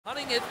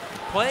Hunting it,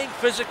 playing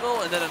physical,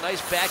 and then a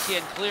nice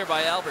backhand clear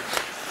by Alberts.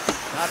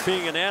 Not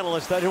being an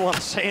analyst, I didn't want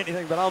to say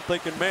anything, but I'm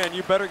thinking, man,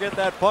 you better get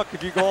that puck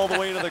if you go all the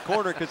way into the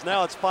corner, because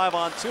now it's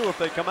 5-on-2 if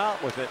they come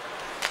out with it,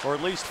 or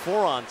at least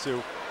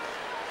 4-on-2.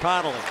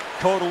 Connolly,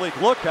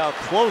 Kotalik, look how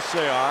close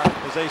they are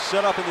as they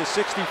set up in the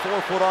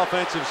 64-foot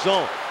offensive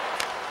zone.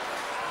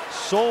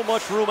 So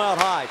much room out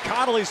high.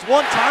 Connolly's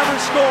one-timer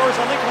scores.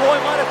 I think Roy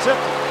might have tipped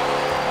it.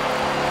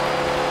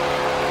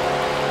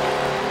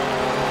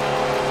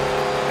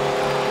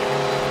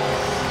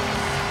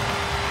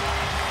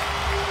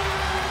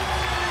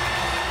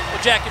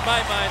 Jack, in my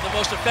mind, the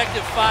most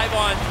effective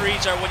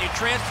 5-on-3s are when you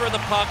transfer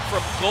the puck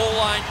from goal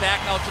line back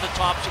out to the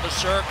tops of the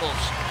circles.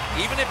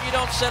 Even if you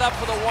don't set up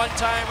for the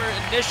one-timer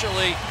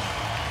initially,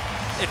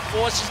 it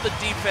forces the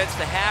defense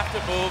to have to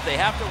move, they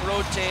have to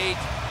rotate,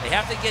 they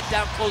have to get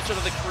down closer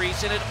to the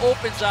crease, and it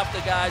opens up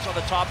the guys on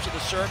the tops of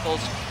the circles.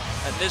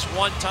 And this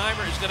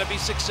one-timer is going to be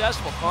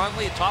successful.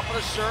 Connolly at top of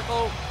the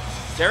circle,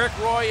 Derek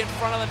Roy in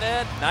front of the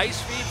net. Nice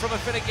feed from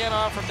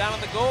Afinogenov from down on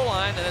the goal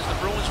line. And as the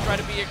Bruins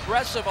try to be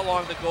aggressive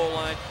along the goal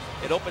line,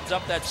 it opens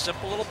up that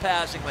simple little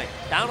passing lane.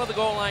 Down to the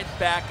goal line,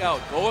 back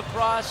out. Go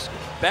across,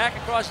 back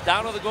across,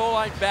 down to the goal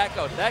line, back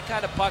out. That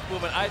kind of puck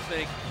movement, I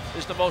think,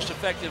 is the most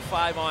effective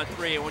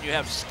 5-on-3. And when you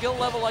have skill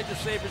level like the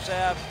Sabres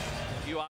have,